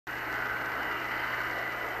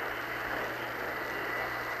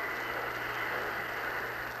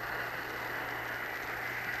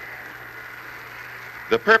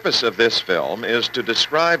The purpose of this film is to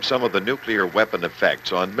describe some of the nuclear weapon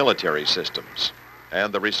effects on military systems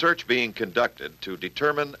and the research being conducted to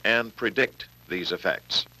determine and predict these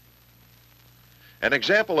effects. An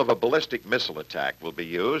example of a ballistic missile attack will be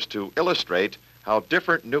used to illustrate how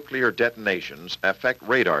different nuclear detonations affect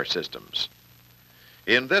radar systems.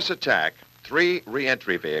 In this attack, 3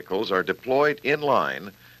 reentry vehicles are deployed in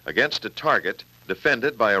line against a target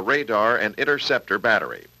defended by a radar and interceptor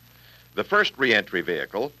battery. The first reentry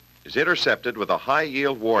vehicle is intercepted with a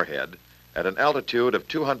high-yield warhead at an altitude of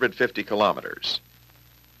 250 kilometers.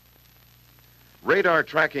 Radar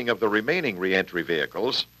tracking of the remaining reentry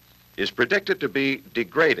vehicles is predicted to be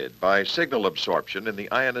degraded by signal absorption in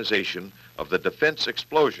the ionization of the defense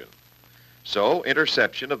explosion. So,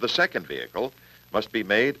 interception of the second vehicle must be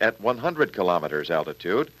made at 100 kilometers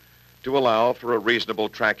altitude to allow for a reasonable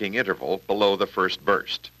tracking interval below the first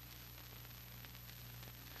burst.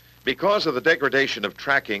 Because of the degradation of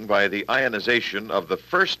tracking by the ionization of the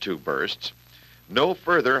first 2 bursts, no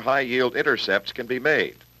further high-yield intercepts can be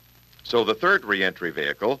made. So the third reentry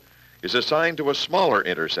vehicle is assigned to a smaller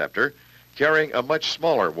interceptor carrying a much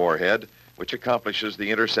smaller warhead, which accomplishes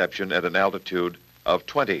the interception at an altitude of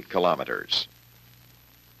 20 kilometers.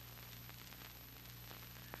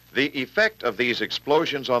 The effect of these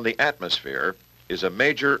explosions on the atmosphere is a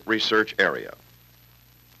major research area.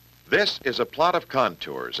 This is a plot of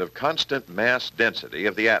contours of constant mass density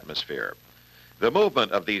of the atmosphere. The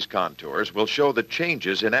movement of these contours will show the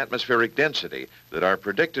changes in atmospheric density that are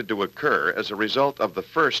predicted to occur as a result of the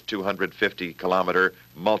first 250-kilometer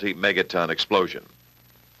multi-megaton explosion.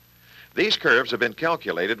 These curves have been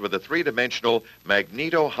calculated with a 3-dimensional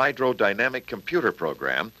magneto-hydrodynamic computer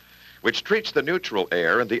program which treats the neutral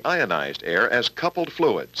air and the ionized air as coupled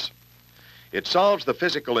fluids. It solves the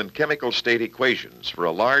physical and chemical state equations for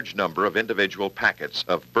a large number of individual packets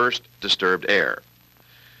of burst-disturbed air.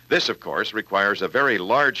 This, of course, requires a very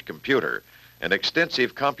large computer and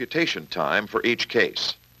extensive computation time for each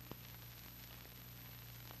case.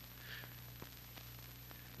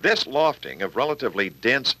 This lofting of relatively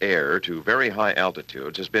dense air to very high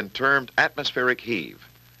altitudes has been termed atmospheric heave.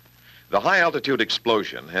 The high-altitude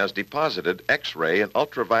explosion has deposited X-ray and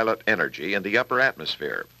ultraviolet energy in the upper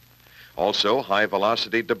atmosphere. Also,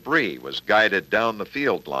 high-velocity debris was guided down the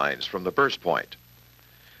field lines from the burst point.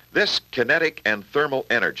 This kinetic and thermal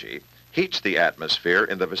energy heats the atmosphere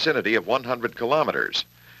in the vicinity of 100 kilometers,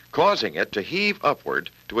 causing it to heave upward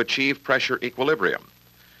to achieve pressure equilibrium.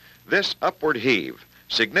 This upward heave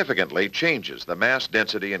significantly changes the mass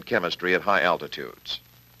density and chemistry at high altitudes.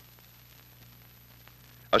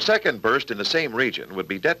 A second burst in the same region would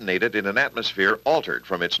be detonated in an atmosphere altered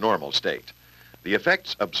from its normal state. The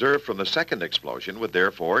effects observed from the second explosion would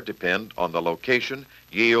therefore depend on the location,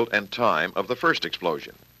 yield, and time of the first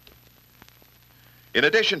explosion. In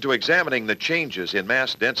addition to examining the changes in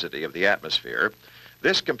mass density of the atmosphere,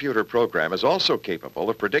 this computer program is also capable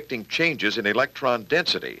of predicting changes in electron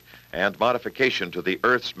density and modification to the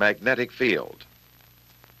Earth's magnetic field.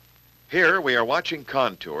 Here we are watching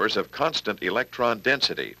contours of constant electron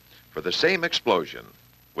density for the same explosion,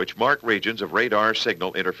 which mark regions of radar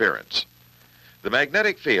signal interference. The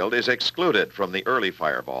magnetic field is excluded from the early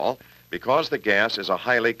fireball because the gas is a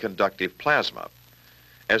highly conductive plasma.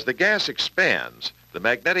 As the gas expands, the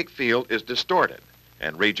magnetic field is distorted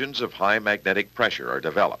and regions of high magnetic pressure are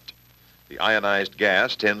developed. The ionized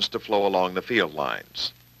gas tends to flow along the field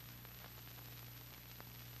lines.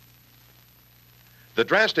 The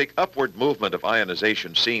drastic upward movement of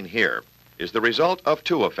ionization seen here is the result of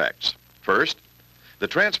 2 effects. First, the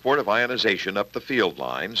transport of ionization up the field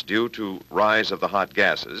lines due to rise of the hot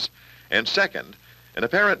gases, and second, an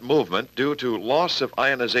apparent movement due to loss of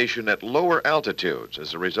ionization at lower altitudes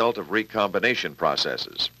as a result of recombination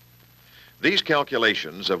processes. These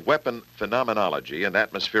calculations of weapon phenomenology and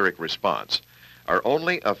atmospheric response are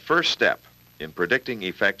only a first step in predicting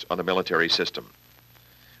effects on a military system.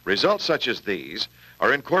 Results such as these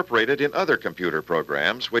are incorporated in other computer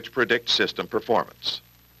programs which predict system performance.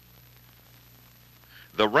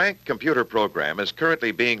 The RANK computer program is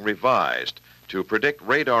currently being revised to predict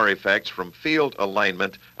radar effects from field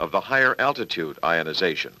alignment of the higher altitude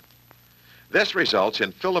ionization. This results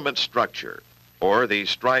in filament structure, or the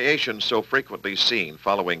striations so frequently seen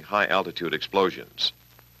following high altitude explosions.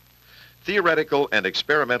 Theoretical and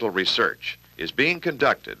experimental research is being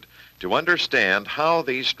conducted to understand how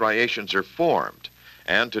these striations are formed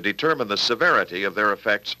and to determine the severity of their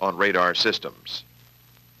effects on radar systems.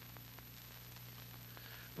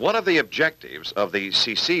 One of the objectives of the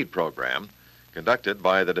CSEED program, conducted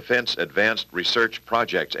by the Defense Advanced Research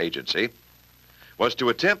Projects Agency, was to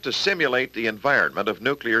attempt to simulate the environment of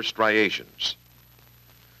nuclear striations.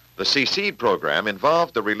 The CC program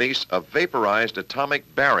involved the release of vaporized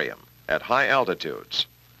atomic barium at high altitudes.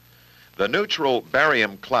 The neutral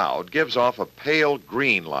barium cloud gives off a pale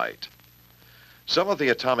green light. Some of the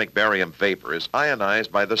atomic barium vapor is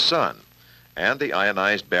ionized by the sun, and the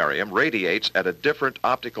ionized barium radiates at a different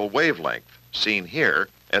optical wavelength, seen here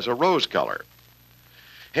as a rose color.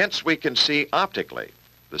 Hence, we can see optically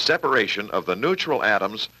the separation of the neutral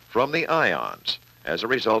atoms from the ions as a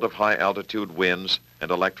result of high-altitude winds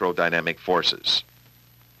and electrodynamic forces.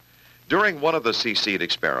 During one of the CC'd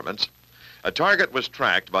experiments, a target was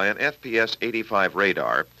tracked by an FPS 85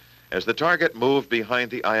 radar as the target moved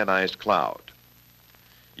behind the ionized cloud.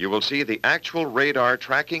 You will see the actual radar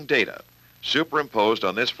tracking data superimposed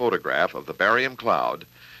on this photograph of the barium cloud,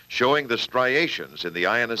 showing the striations in the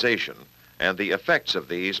ionization and the effects of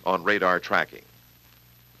these on radar tracking.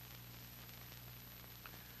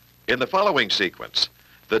 In the following sequence,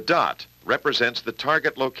 the dot represents the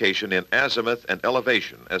target location in azimuth and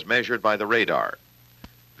elevation as measured by the radar.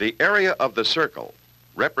 The area of the circle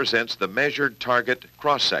represents the measured target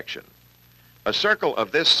cross-section. A circle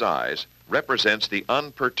of this size represents the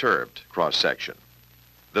unperturbed cross-section.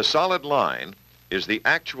 The solid line is the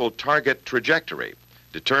actual target trajectory,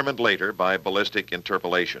 determined later by ballistic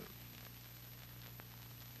interpolation.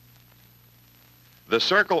 The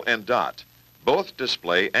circle and dot both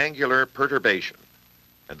display angular perturbation,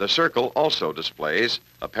 and the circle also displays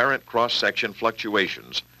apparent cross-section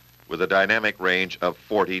fluctuations with a dynamic range of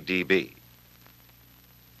 40 dB.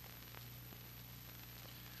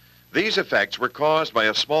 These effects were caused by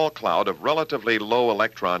a small cloud of relatively low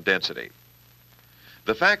electron density.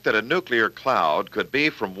 The fact that a nuclear cloud could be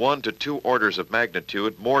from 1 to 2 orders of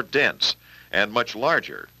magnitude more dense and much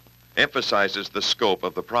larger emphasizes the scope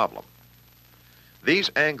of the problem.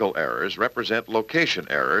 These angle errors represent location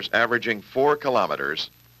errors averaging 4 kilometers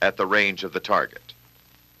at the range of the target.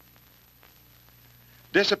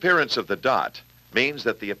 Disappearance of the dot means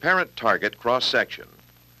that the apparent target cross-section,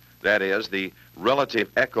 that is, the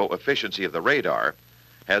relative echo efficiency of the radar,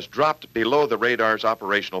 has dropped below the radar's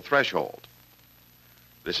operational threshold.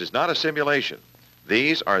 This is not a simulation.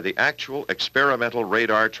 These are the actual experimental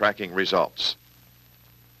radar tracking results.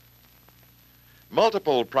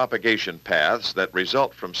 Multiple propagation paths that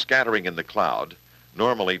result from scattering in the cloud,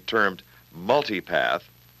 normally termed multipath,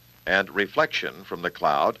 and reflection from the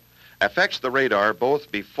cloud affects the radar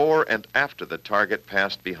both before and after the target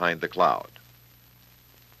passed behind the cloud.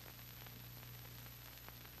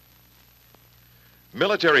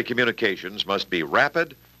 Military communications must be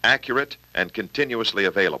rapid, accurate, and continuously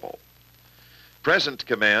available. Present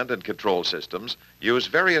command and control systems use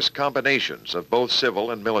various combinations of both civil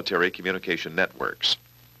and military communication networks.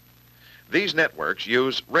 These networks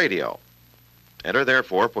use radio and are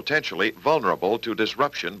therefore potentially vulnerable to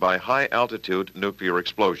disruption by high-altitude nuclear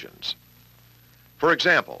explosions. For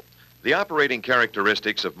example, the operating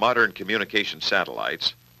characteristics of modern communication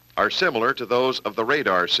satellites are similar to those of the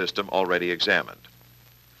radar system already examined.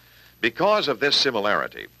 Because of this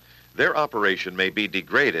similarity, their operation may be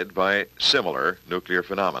degraded by similar nuclear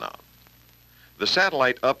phenomena. The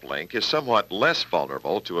satellite uplink is somewhat less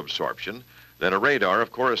vulnerable to absorption than a radar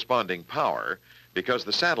of corresponding power because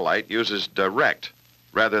the satellite uses direct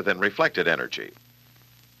rather than reflected energy.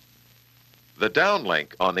 The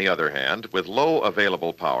downlink, on the other hand, with low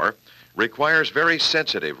available power, requires very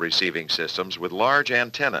sensitive receiving systems with large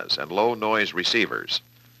antennas and low noise receivers.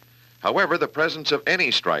 However, the presence of any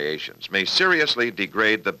striations may seriously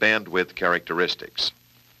degrade the bandwidth characteristics.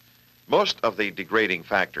 Most of the degrading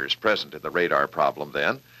factors present in the radar problem,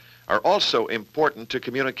 then, are also important to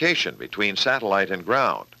communication between satellite and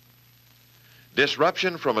ground.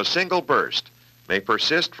 Disruption from a single burst may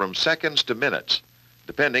persist from seconds to minutes,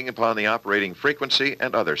 depending upon the operating frequency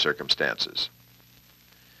and other circumstances.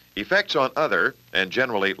 Effects on other and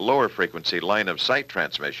generally lower frequency line-of-sight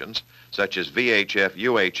transmissions, such as VHF,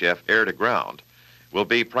 UHF, air-to-ground, will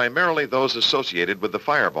be primarily those associated with the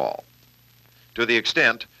fireball. To the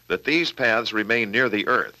extent that these paths remain near the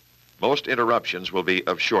Earth, most interruptions will be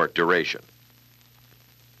of short duration.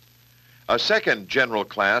 A second general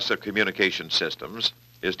class of communication systems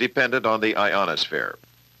is dependent on the ionosphere.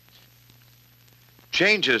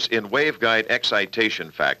 Changes in waveguide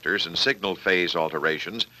excitation factors and signal phase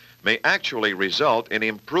alterations may actually result in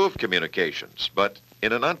improved communications, but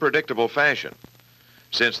in an unpredictable fashion.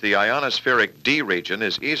 Since the ionospheric D region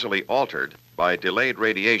is easily altered by delayed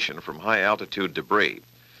radiation from high-altitude debris,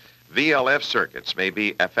 VLF circuits may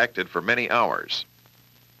be affected for many hours.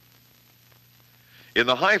 In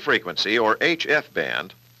the high-frequency, or HF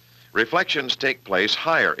band, reflections take place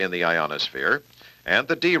higher in the ionosphere, and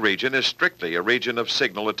the D region is strictly a region of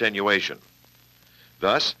signal attenuation.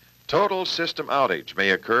 Thus, Total system outage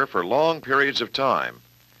may occur for long periods of time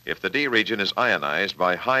if the D region is ionized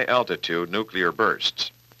by high-altitude nuclear bursts.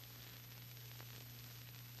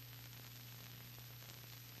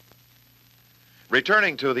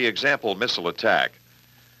 Returning to the example missile attack,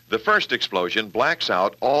 the first explosion blacks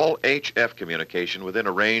out all HF communication within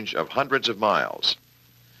a range of hundreds of miles.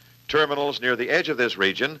 Terminals near the edge of this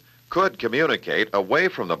region could communicate away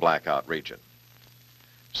from the blackout region.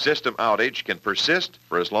 System outage can persist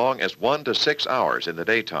for as long as 1 to 6 hours in the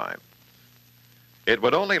daytime. It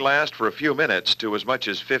would only last for a few minutes to as much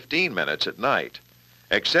as 15 minutes at night,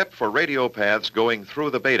 except for radio paths going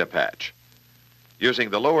through the beta patch. Using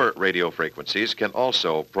the lower radio frequencies can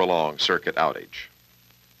also prolong circuit outage.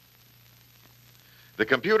 The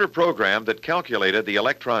computer program that calculated the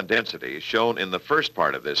electron density shown in the first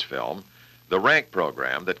part of this film, the rank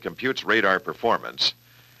program that computes radar performance,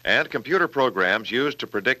 and computer programs used to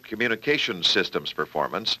predict communication systems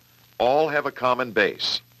performance all have a common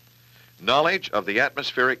base: knowledge of the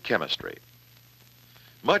atmospheric chemistry.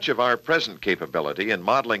 Much of our present capability in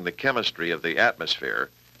modeling the chemistry of the atmosphere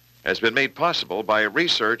has been made possible by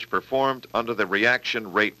research performed under the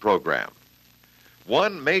reaction rate program.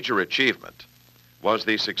 One major achievement was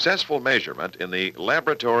the successful measurement in the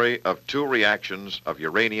laboratory of two reactions of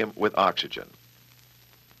uranium with oxygen.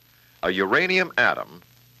 A uranium atom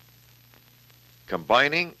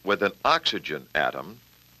combining with an oxygen atom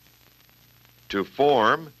to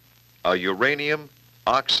form a uranium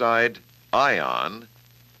oxide ion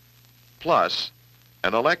plus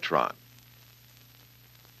an electron,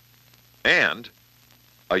 and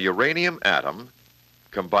a uranium atom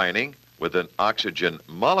combining with an oxygen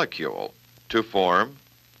molecule to form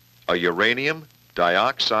a uranium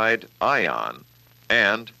dioxide ion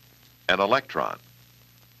and an electron.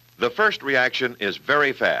 The first reaction is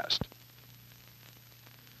very fast.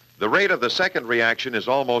 The rate of the second reaction is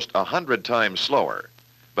almost 100 times slower,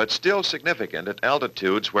 but still significant at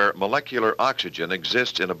altitudes where molecular oxygen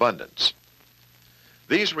exists in abundance.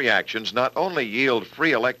 These reactions not only yield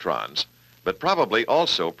free electrons, but probably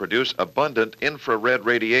also produce abundant infrared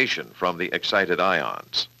radiation from the excited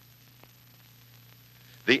ions.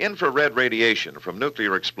 The infrared radiation from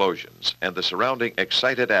nuclear explosions and the surrounding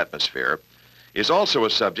excited atmosphere is also a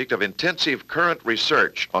subject of intensive current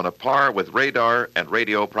research on a par with radar and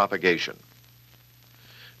radio propagation.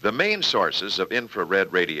 The main sources of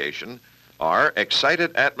infrared radiation are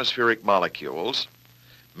excited atmospheric molecules,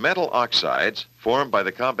 metal oxides formed by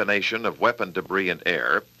the combination of weapon debris and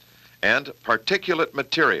air, and particulate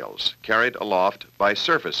materials carried aloft by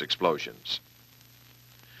surface explosions.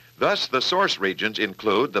 Thus, the source regions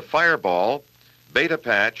include the fireball, beta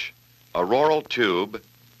patch, auroral tube,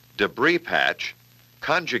 debris patch,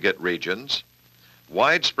 conjugate regions,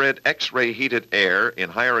 widespread X-ray heated air in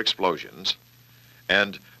higher explosions,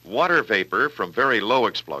 and water vapor from very low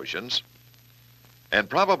explosions, and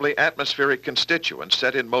probably atmospheric constituents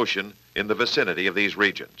set in motion in the vicinity of these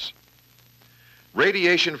regions.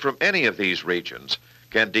 Radiation from any of these regions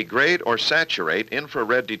can degrade or saturate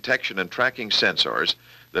infrared detection and tracking sensors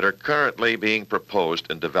that are currently being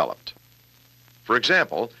proposed and developed. For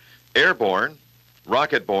example, airborne,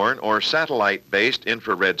 rocket-borne, or satellite-based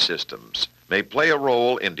infrared systems may play a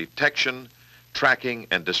role in detection, tracking,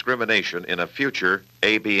 and discrimination in a future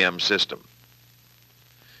ABM system.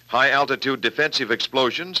 High-altitude defensive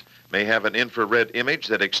explosions may have an infrared image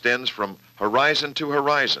that extends from horizon to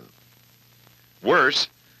horizon. Worse,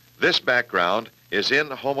 this background is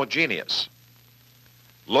inhomogeneous.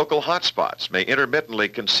 Local hotspots may intermittently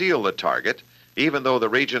conceal the target, even though the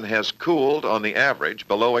region has cooled on the average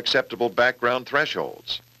below acceptable background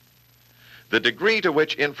thresholds. The degree to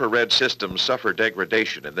which infrared systems suffer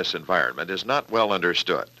degradation in this environment is not well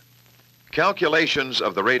understood. Calculations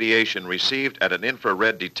of the radiation received at an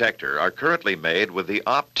infrared detector are currently made with the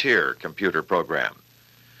OpTIR computer program.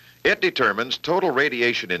 It determines total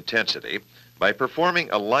radiation intensity by performing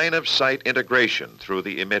a line-of-sight integration through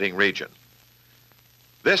the emitting region.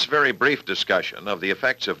 This very brief discussion of the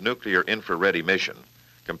effects of nuclear infrared emission,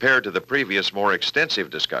 compared to the previous more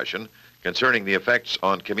extensive discussion concerning the effects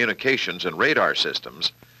on communications and radar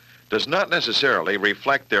systems, does not necessarily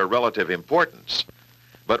reflect their relative importance,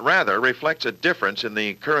 but rather reflects a difference in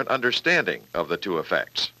the current understanding of the two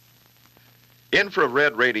effects.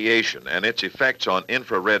 Infrared radiation and its effects on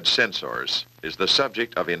infrared sensors is the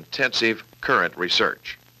subject of intensive current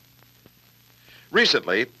research.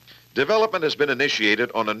 Recently, development has been initiated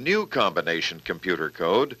on a new combination computer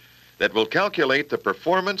code that will calculate the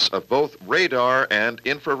performance of both radar and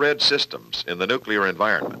infrared systems in the nuclear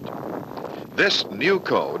environment. This new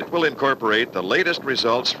code will incorporate the latest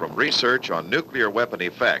results from research on nuclear weapon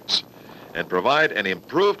effects and provide an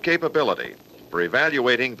improved capability for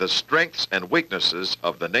evaluating the strengths and weaknesses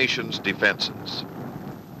of the nation's defenses.